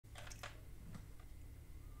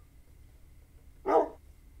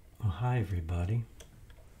Hi everybody.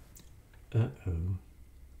 Uh-oh.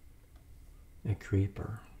 A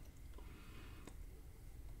creeper.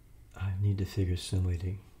 I need to figure some way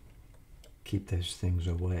to keep those things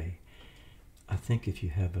away. I think if you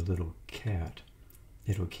have a little cat,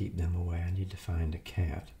 it'll keep them away. I need to find a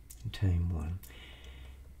cat and tame one.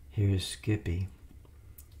 Here's Skippy.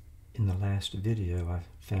 In the last video I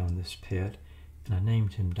found this pet and I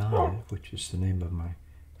named him Donna, which is the name of my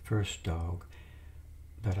first dog.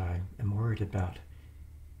 But I am worried about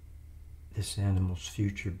this animal's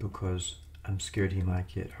future because I'm scared he might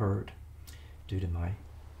get hurt due to my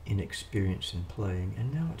inexperience in playing,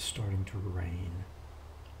 and now it's starting to rain.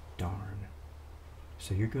 Darn.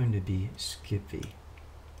 So you're going to be Skippy.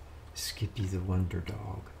 Skippy the Wonder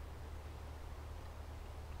Dog.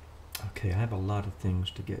 Okay, I have a lot of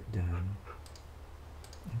things to get done.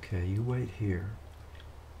 Okay, you wait here.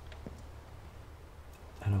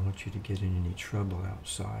 I don't want you to get in any trouble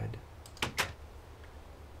outside.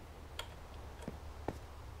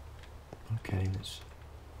 Okay, let's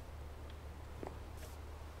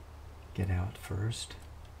get out first.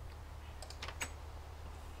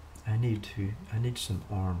 I need some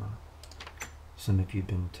armor. Some of you have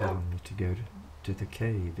been telling me to go to the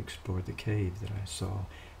cave, explore the cave that I saw,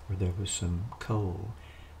 where there was some coal,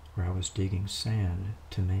 where I was digging sand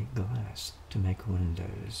to make glass, to make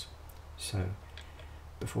windows. So,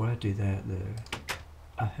 before I do that,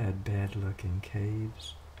 I had bad luck in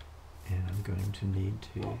caves, and I'm going to need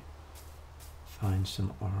to find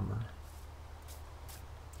some armor.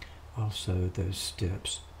 Also, those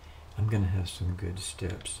steps. I'm going to have some good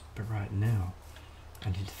steps, but right now,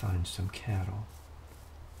 I need to find some cattle.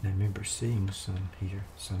 And I remember seeing some here,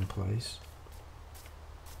 someplace.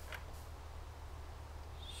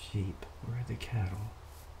 Sheep. Where are the cattle?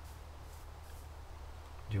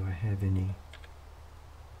 Do I have any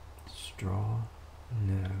straw?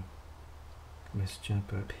 No. Let's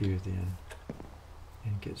jump up here then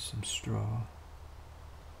and get some straw.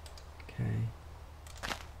 Okay.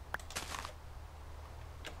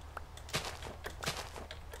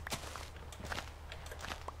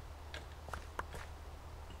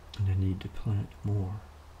 And I need to plant more.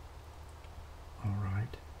 All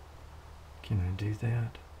right. Can I do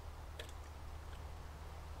that?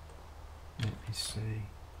 Let me see.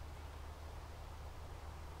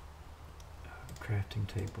 Crafting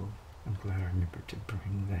table. I'm glad I remembered to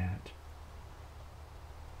bring that.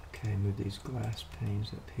 Okay, move these glass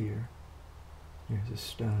panes up here. Here's a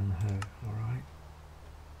stone hoe, alright?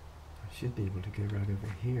 I should be able to go right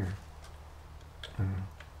over here.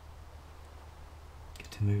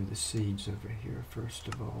 Get to move the seeds over here first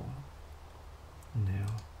of all.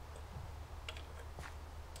 Now.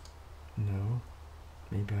 No.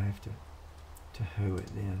 Maybe I have to hoe it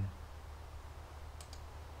then.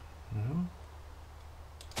 No?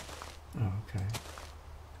 Oh, okay.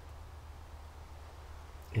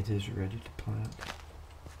 It is ready to plant.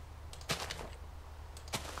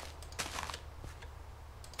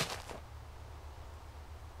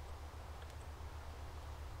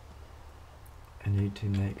 I need to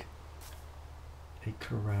make a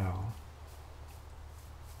corral.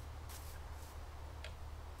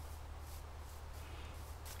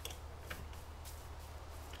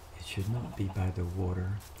 It should not be by the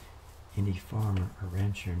water. Any farmer or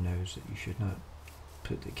rancher knows that you should not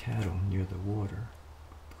put the cattle near the water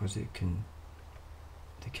because the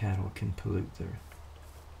cattle can pollute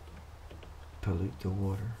the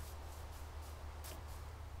water.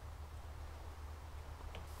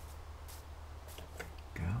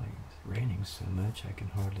 Golly, it's raining so much I can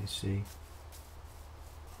hardly see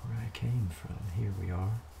where I came from. Here we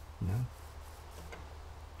are. No?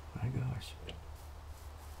 My gosh.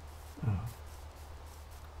 Oh.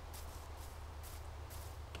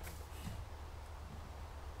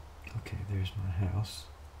 Okay, there's my house.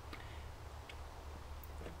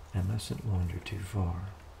 I mustn't wander too far.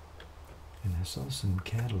 And I saw some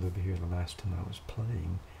cattle over here the last time I was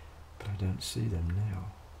playing, but I don't see them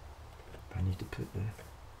now. I need to put the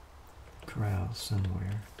corral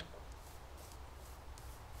somewhere.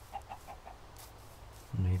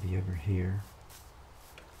 Maybe over here.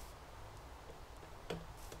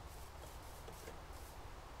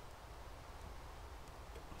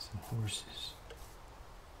 Some horses.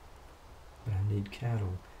 But I need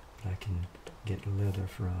cattle that I can get leather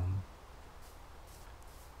from.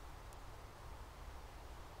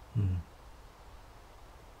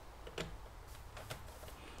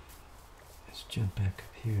 Let's jump back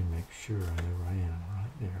up here and make sure I know where I am.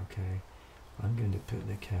 Right there, okay. I'm going to put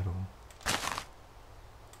the cattle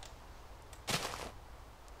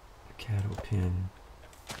pen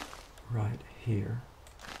right here.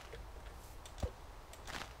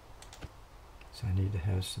 So I need to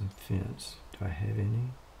have some fence. Do I have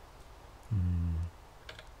any?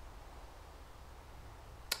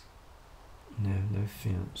 No, no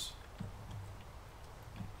fence.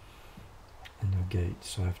 And no gate,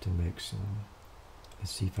 so I have to make some.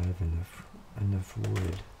 Let's see if I have enough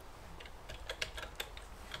wood.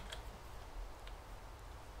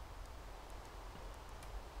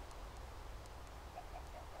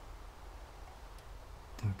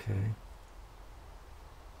 Okay.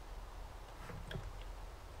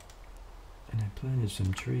 And I planted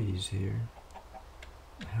some trees here.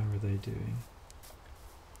 How are they doing?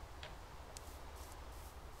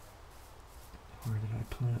 Where did I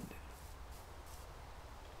plant them?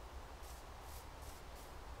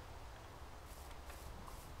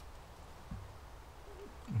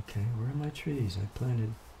 Okay, where are my trees? I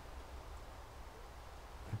planted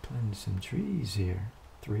some trees here.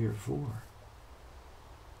 3 or 4.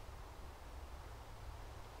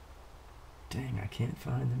 Dang, I can't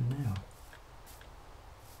find them now.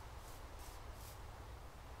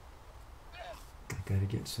 I've got to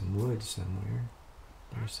get some wood somewhere.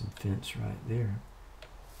 There's some fence right there.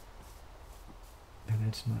 But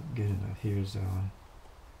that's not good enough. Here's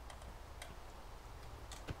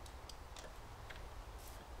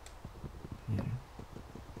yeah.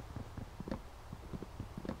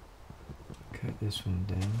 Cut this one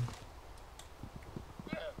down.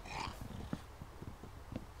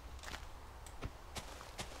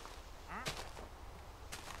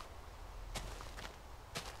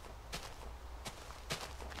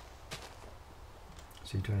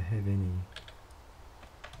 See, do I have any?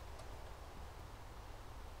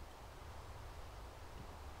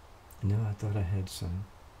 No, I thought I had some.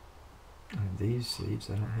 I have these seeds.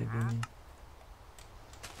 I don't have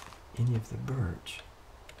any of the birch.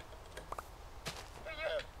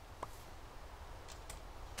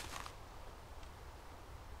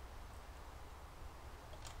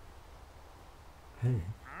 Hey.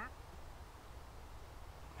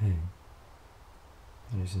 Hey.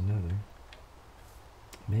 There's another.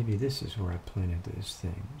 Maybe this is where I planted those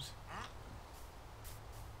things.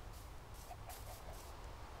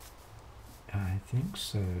 I think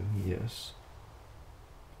so, yes.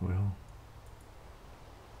 Well,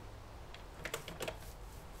 to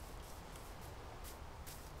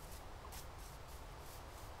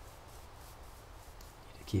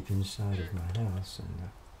keep inside of my house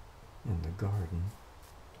and the garden.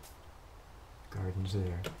 Garden's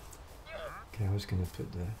there. Okay, I was going to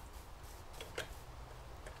put the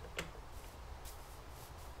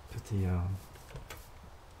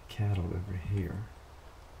cattle over here.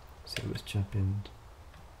 So let's jump in.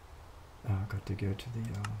 I've got to go to the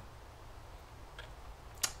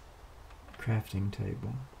crafting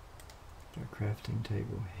table. Got a crafting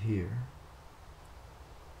table here.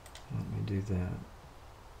 Let me do that.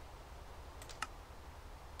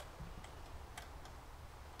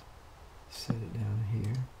 Set it down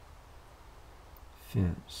here.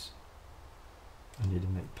 Fence. I need to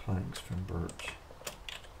make planks from birch.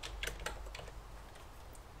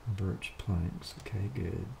 Birch planks. Okay,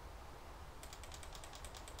 good.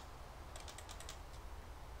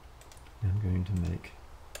 Now I'm going to make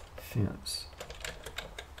fence.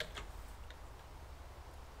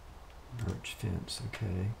 Birch fence,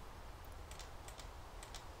 okay.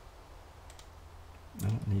 I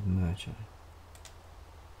don't need much.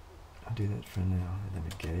 I'll do that for now. And then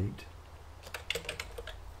a gate.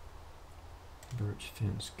 Birch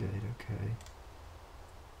fence gate, okay.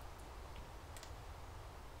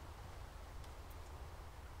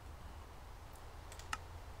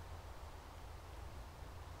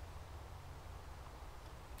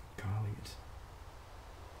 Golly, it's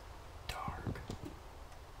dark.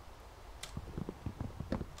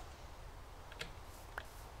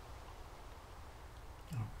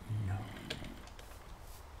 Oh, no.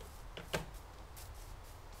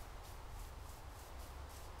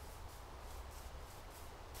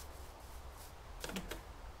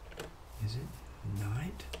 Is it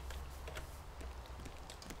night?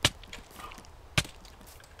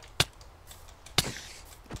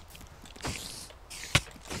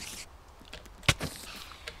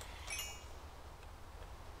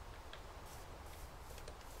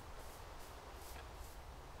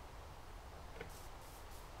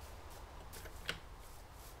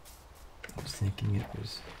 I was thinking it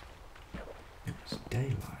was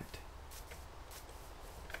daylight.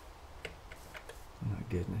 Oh my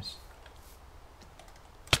goodness.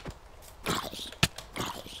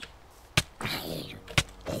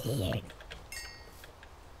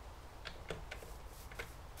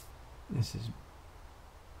 This is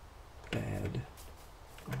bad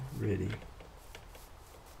already.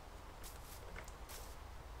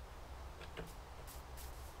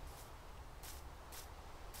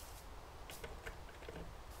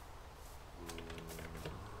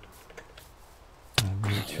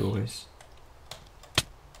 choice.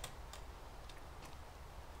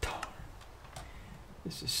 Darn.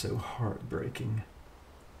 This is so heartbreaking.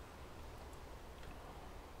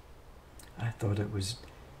 I thought it was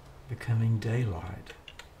becoming daylight.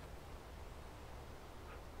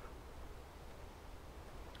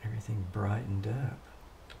 Everything brightened up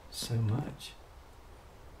so much.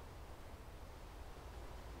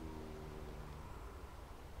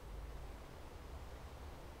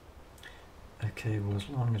 Okay, well, as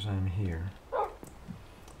long as I'm here,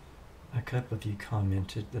 a couple of you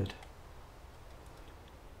commented that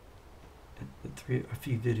a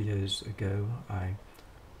few videos ago I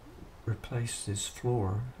replaced this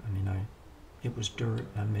floor. I mean, it was dirt.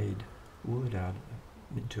 I made wood out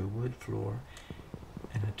of it into a wood floor,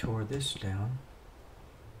 and I tore this down.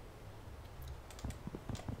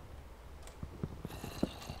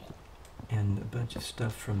 And a bunch of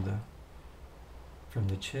stuff from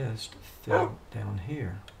the chest fell down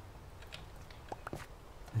here.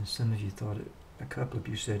 And some of you thought a couple of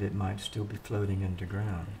you said it might still be floating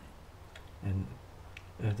underground. And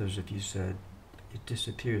others of you said it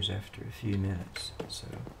disappears after a few minutes. So,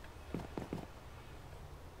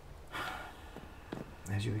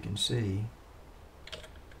 as you can see,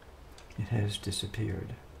 it has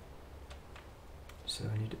disappeared. So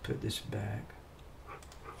I need to put this back.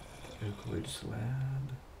 Oak wood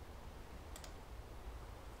slab.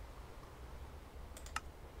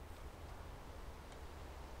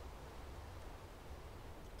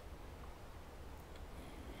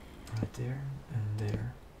 Right there and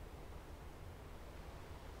there.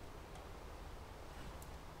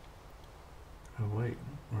 Oh wait,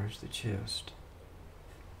 where's the chest?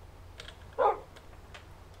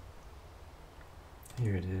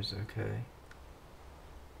 Here it is, okay.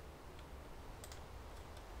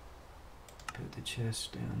 Put the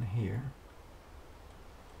chest down here.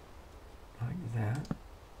 Like that.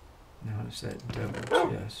 Now it's that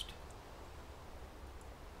double chest.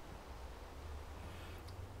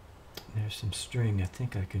 There's some string. I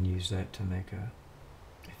think I can use that to make a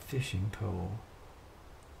fishing pole.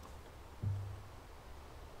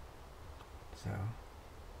 So,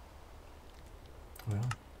 well,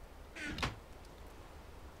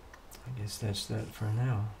 I guess that's that for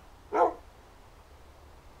now.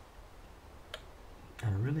 I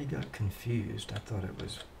really got confused. I thought it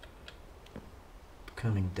was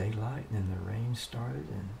becoming daylight and then the rain started,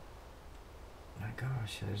 and my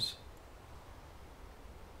gosh,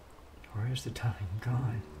 where's the time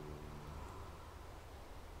gone?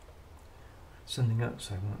 Something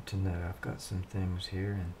else I want to know. I've got some things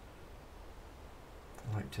here, and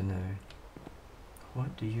I'd like to know,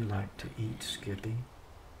 what do you like to eat, Skippy?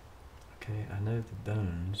 Okay, I know the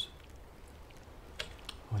bones.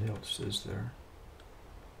 What else is there?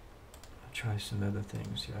 I'll try some other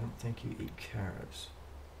things here. I don't think you eat carrots,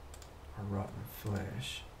 or rotten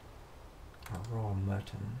flesh, or raw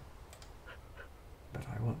mutton. But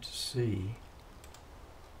I want to see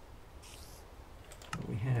what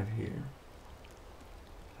we have here.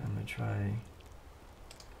 I'm going to try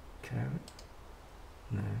carrot.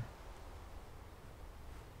 No.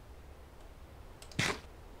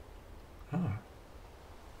 Oh.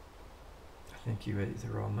 I think you ate the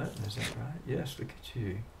raw mutton, is that right? Yes, look at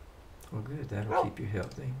you. Well, good. That'll keep you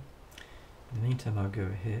healthy. In the meantime, I'll go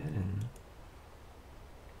ahead and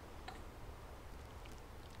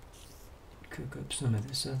cook up some of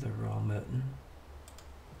this other raw mutton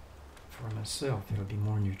for myself. It'll be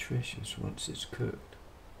more nutritious once it's cooked.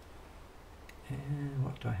 And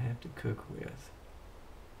what do I have to cook with?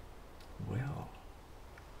 Well,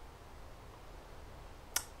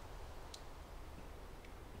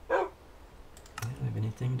 I don't have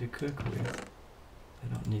anything to cook with. I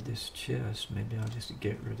don't need this chest. Maybe I'll just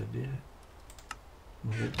get rid of it.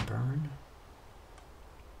 Will it burn?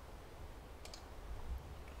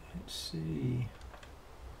 Let's see.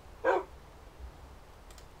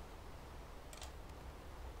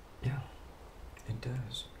 Yeah, it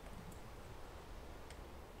does.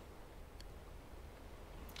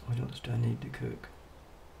 What else do I need to cook?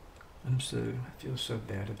 I feel so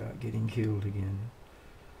bad about getting killed again.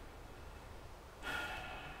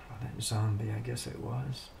 Oh, that zombie, I guess it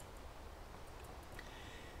was.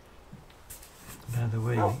 By the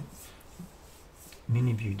way,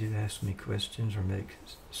 many of you do ask me questions or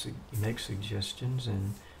make suggestions,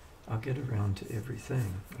 and I'll get around to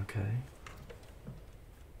everything, okay?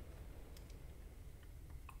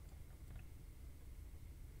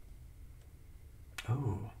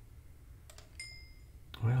 Oh.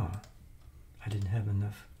 Well, I didn't have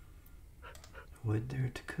enough wood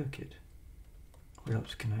there to cook it. What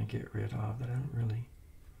else can I get rid of that I don't really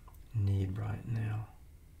need right now?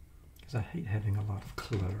 because I hate having a lot of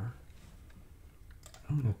clutter.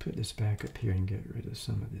 I'm going to put this back up here and get rid of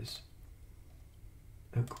some of this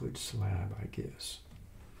oak wood slab, I guess.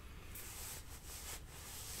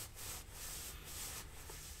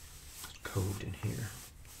 It's cold in here.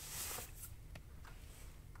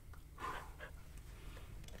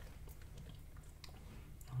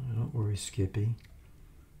 Don't worry, Skippy.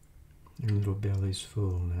 Your little belly's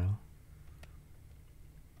full now.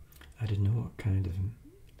 I didn't know what kind of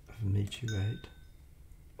meat you ate.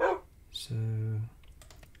 So,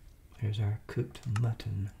 here's our cooked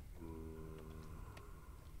mutton.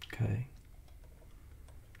 Okay.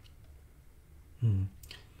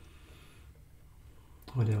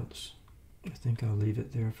 What else? I think I'll leave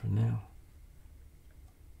it there for now.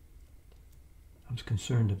 I was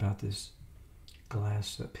concerned about this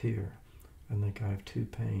glass up here. I think I have 2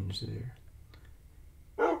 panes there.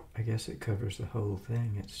 I guess it covers the whole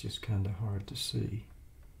thing. It's just kind of hard to see.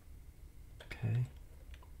 Okay.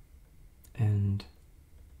 And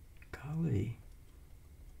golly,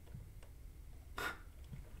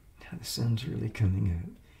 now the sun's really coming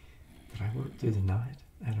up. But I worked through the night.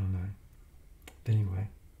 I don't know. But anyway,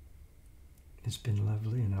 it's been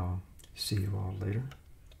lovely, and I'll see you all later.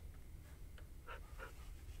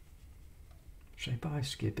 Say bye,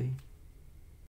 Skippy.